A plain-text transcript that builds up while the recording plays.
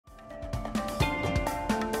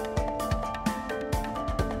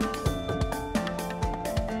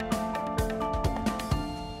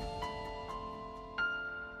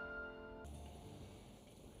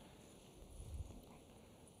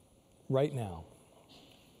right now,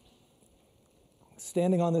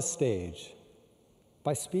 standing on this stage,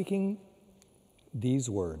 by speaking these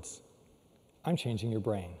words, I'm changing your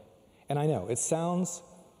brain. And I know, it sounds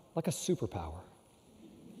like a superpower.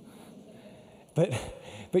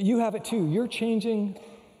 But you have it too. You're changing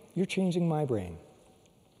my brain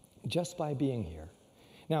just by being here.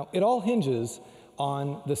 Now, it all hinges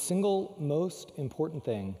on the single most important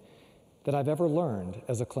thing that I've ever learned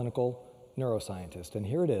as a clinical neuroscientist. And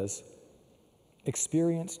here it is: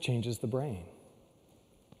 experience changes the brain.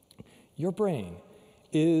 Your brain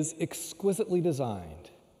is exquisitely designed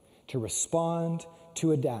to respond,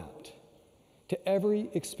 to adapt to every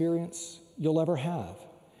experience you'll ever have,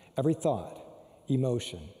 every thought,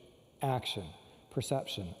 emotion, action,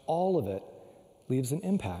 perception, all of it leaves an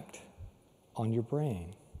impact on your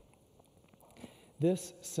brain.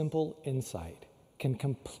 This simple insight can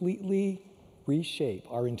completely reshape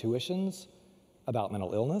our intuitions about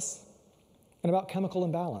mental illness and about chemical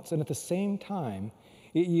imbalance. And at the same time,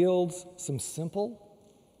 it yields some simple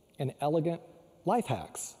and elegant life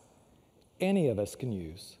hacks any of us can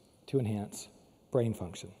use to enhance brain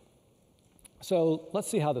function. So let's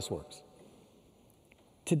see how this works.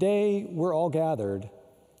 Today, we're all gathered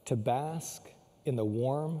to bask in the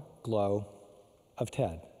warm glow of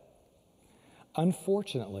TED.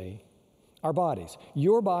 Unfortunately, our bodies,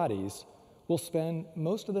 your bodies, will spend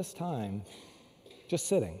most of this time just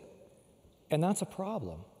sitting. And that's a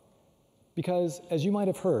problem because, as you might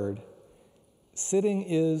have heard, sitting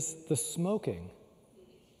is the smoking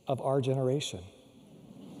of our generation.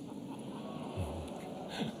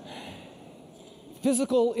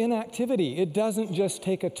 Physical inactivity, it doesn't just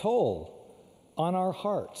take a toll on our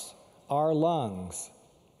hearts, our lungs,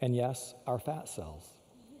 and yes, our fat cells.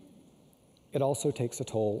 It also takes a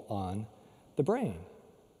toll on the brain.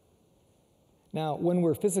 Now, when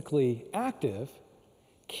we're physically active,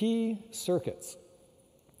 key circuits,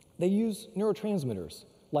 they use neurotransmitters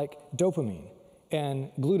like dopamine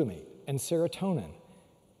and glutamate and serotonin.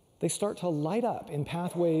 They start to light up in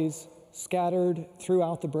pathways scattered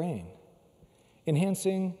throughout the brain,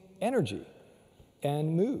 enhancing energy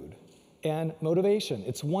and mood and motivation.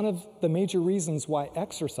 It's one of the major reasons why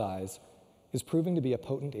exercise is proving to be a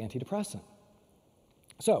potent antidepressant.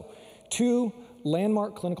 So, 2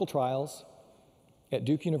 landmark clinical trials at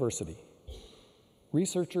Duke University.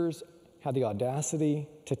 Researchers had the audacity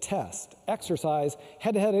to test exercise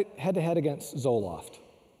head-to-head against Zoloft.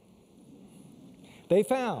 They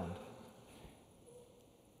found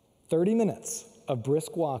 30 minutes of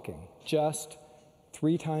brisk walking just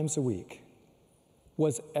 3 times a week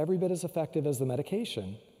was every bit as effective as the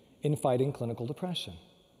medication in fighting clinical depression.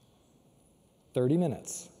 30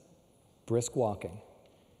 minutes, brisk walking,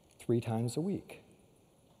 3 times a week.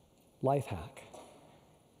 Life hack.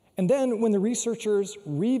 And then when the researchers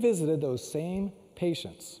revisited those same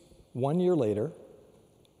patients 1 year later,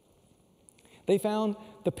 they found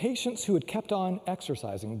the patients who had kept on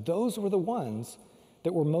exercising, those were the ones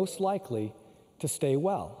that were most likely to stay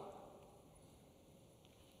well.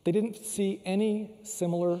 They didn't see any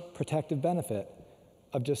similar protective benefit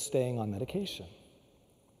of just staying on medication.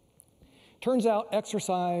 Turns out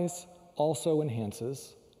exercise also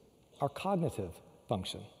enhances our cognitive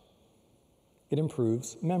function. It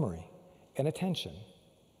improves memory and attention,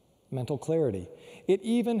 mental clarity. It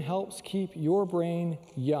even helps keep your brain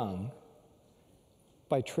young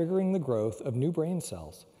by triggering the growth of new brain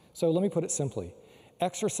cells. So let me put it simply.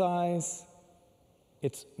 Exercise,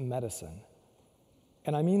 it's medicine.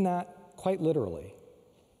 And I mean that quite literally.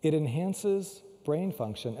 It enhances brain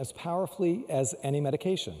function as powerfully as any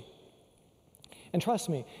medication. And trust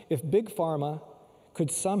me, if Big Pharma could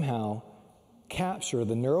somehow capture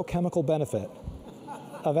the neurochemical benefit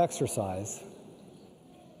of exercise,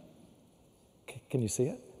 can you see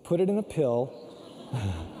it? Put it in a pill,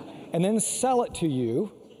 and then sell it to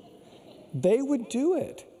you, they would do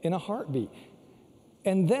it in a heartbeat.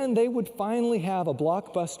 And then they would finally have a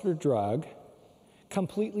blockbuster drug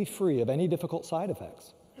completely free of any difficult side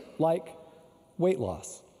effects, like weight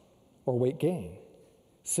loss or weight gain,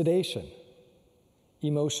 sedation,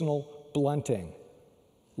 emotional blunting,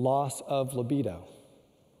 loss of libido.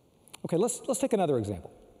 Okay, let's take another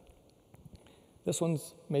example. This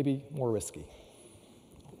one's maybe more risky.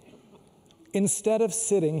 Instead of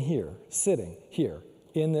sitting here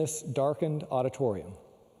in this darkened auditorium,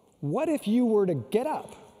 what if you were to get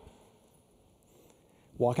up,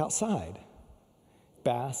 walk outside,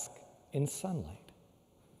 bask in sunlight?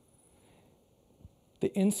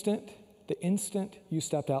 The instant you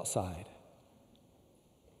stepped outside,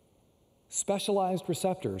 specialized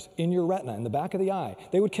receptors in your retina, in the back of the eye,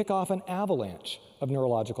 they would kick off an avalanche of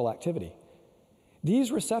neurological activity.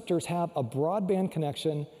 These receptors have a broadband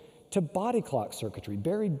connection to body clock circuitry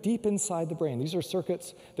buried deep inside the brain. These are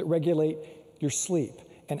circuits that regulate your sleep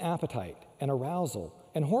and appetite and arousal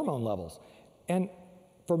and hormone levels. And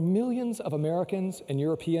for millions of Americans and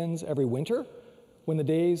Europeans every winter, when the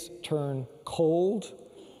days turn cold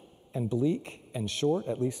and bleak and short,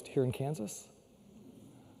 at least here in Kansas,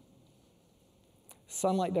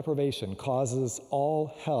 sunlight deprivation causes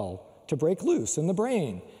all hell to break loose in the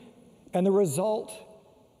brain. And the result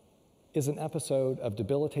is an episode of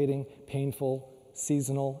debilitating, painful,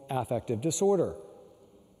 seasonal affective disorder.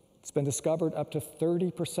 It's been discovered up to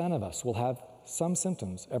 30% of us will have some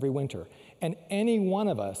symptoms every winter. And any one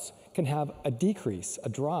of us can have a decrease, a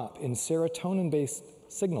drop in serotonin-based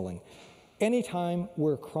signaling anytime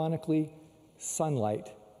we're chronically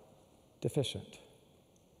sunlight deficient.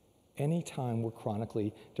 Anytime we're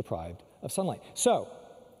chronically deprived of sunlight. So,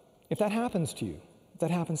 if that happens to you, if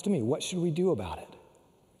that happens to me, what should we do about it?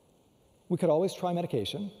 We could always try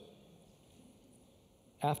medication.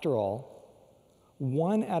 After all,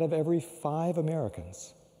 1 out of every 5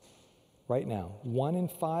 Americans, right now, 1 in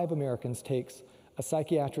 5 Americans takes a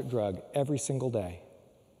psychiatric drug every single day.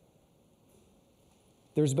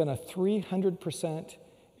 There's been a 300%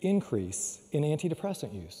 increase in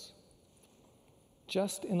antidepressant use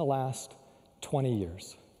just in the last 20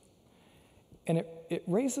 years. And it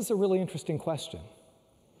raises a really interesting question.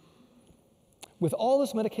 With all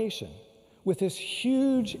this medication, with this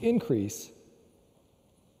huge increase,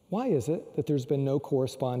 why is it that there's been no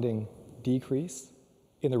corresponding decrease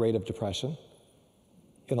in the rate of depression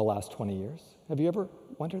in the last 20 years? Have you ever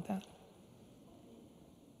wondered that?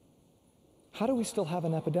 How do we still have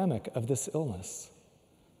an epidemic of this illness?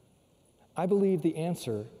 I believe the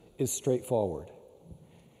answer is straightforward.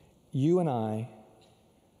 You and I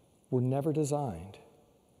were never designed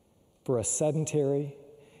for a sedentary,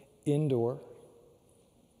 indoor,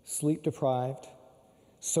 sleep-deprived,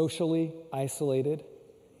 socially isolated,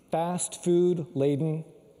 fast food-laden,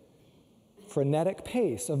 frenetic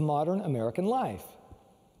pace of modern American life.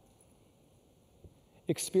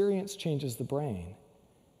 Experience changes the brain,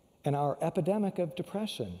 and our epidemic of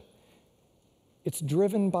depression, it's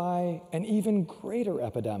driven by an even greater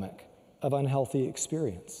epidemic of unhealthy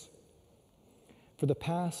experience. For the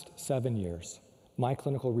past 7 years, my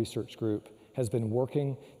clinical research group has been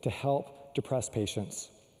working to help depressed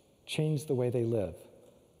patients change the way they live,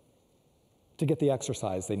 to get the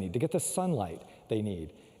exercise they need, to get the sunlight they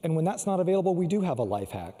need. And when that's not available, we do have a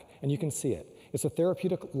life hack, and you can see it. It's a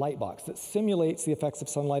therapeutic light box that simulates the effects of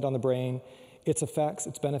sunlight on the brain. Its effects,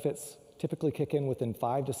 its benefits typically kick in within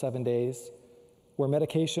 5 to 7 days, where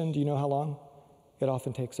medication, do you know how long? It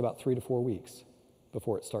often takes about 3 to 4 weeks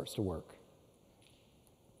before it starts to work.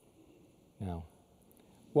 Now,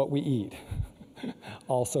 what we eat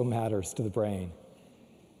also matters to the brain.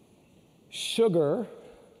 Sugar,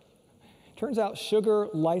 turns out sugar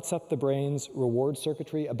lights up the brain's reward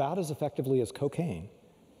circuitry about as effectively as cocaine.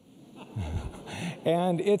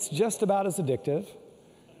 And it's just about as addictive.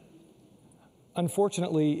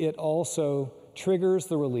 Unfortunately, it also triggers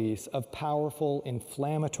the release of powerful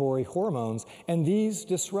inflammatory hormones, and these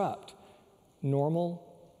disrupt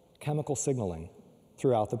normal chemical signaling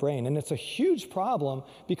throughout the brain. And it's a huge problem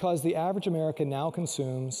because the average American now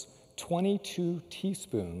consumes 22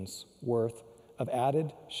 teaspoons worth of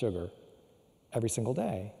added sugar every single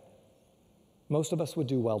day. Most of us would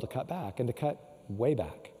do well to cut back and to cut way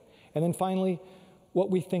back. And then finally, what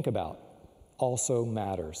we think about also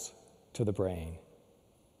matters to the brain.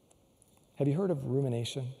 Have you heard of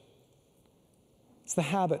rumination? It's the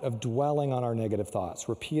habit of dwelling on our negative thoughts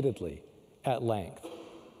repeatedly at length.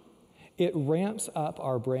 It ramps up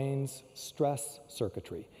our brain's stress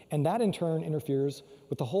circuitry, and that in turn interferes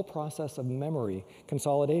with the whole process of memory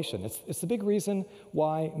consolidation. It's the big reason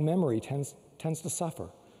why memory tends to suffer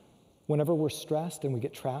whenever we're stressed and we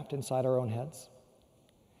get trapped inside our own heads.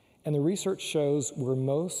 And the research shows we're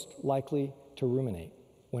most likely to ruminate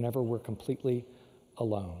whenever we're completely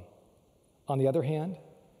alone. On the other hand,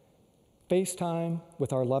 FaceTime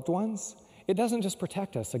with our loved ones, it doesn't just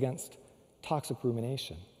protect us against toxic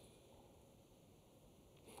rumination.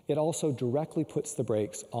 It also directly puts the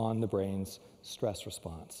brakes on the brain's stress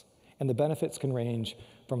response. And the benefits can range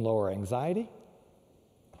from lower anxiety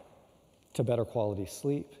to better quality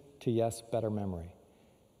sleep to, yes, better memory.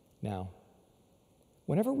 Now,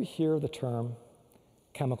 whenever we hear the term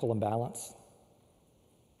chemical imbalance,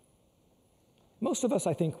 most of us,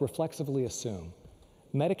 I think, reflexively assume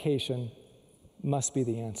medication must be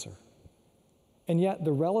the answer. And yet,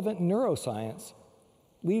 the relevant neuroscience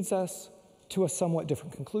leads us to a somewhat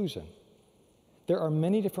different conclusion. There are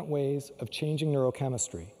many different ways of changing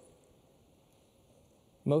neurochemistry.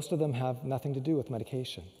 Most of them have nothing to do with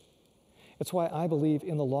medication. It's why I believe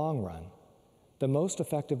in the long run, the most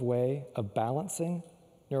effective way of balancing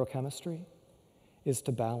neurochemistry is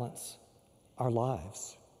to balance our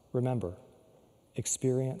lives. Remember,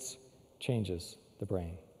 experience changes the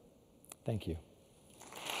brain. Thank you.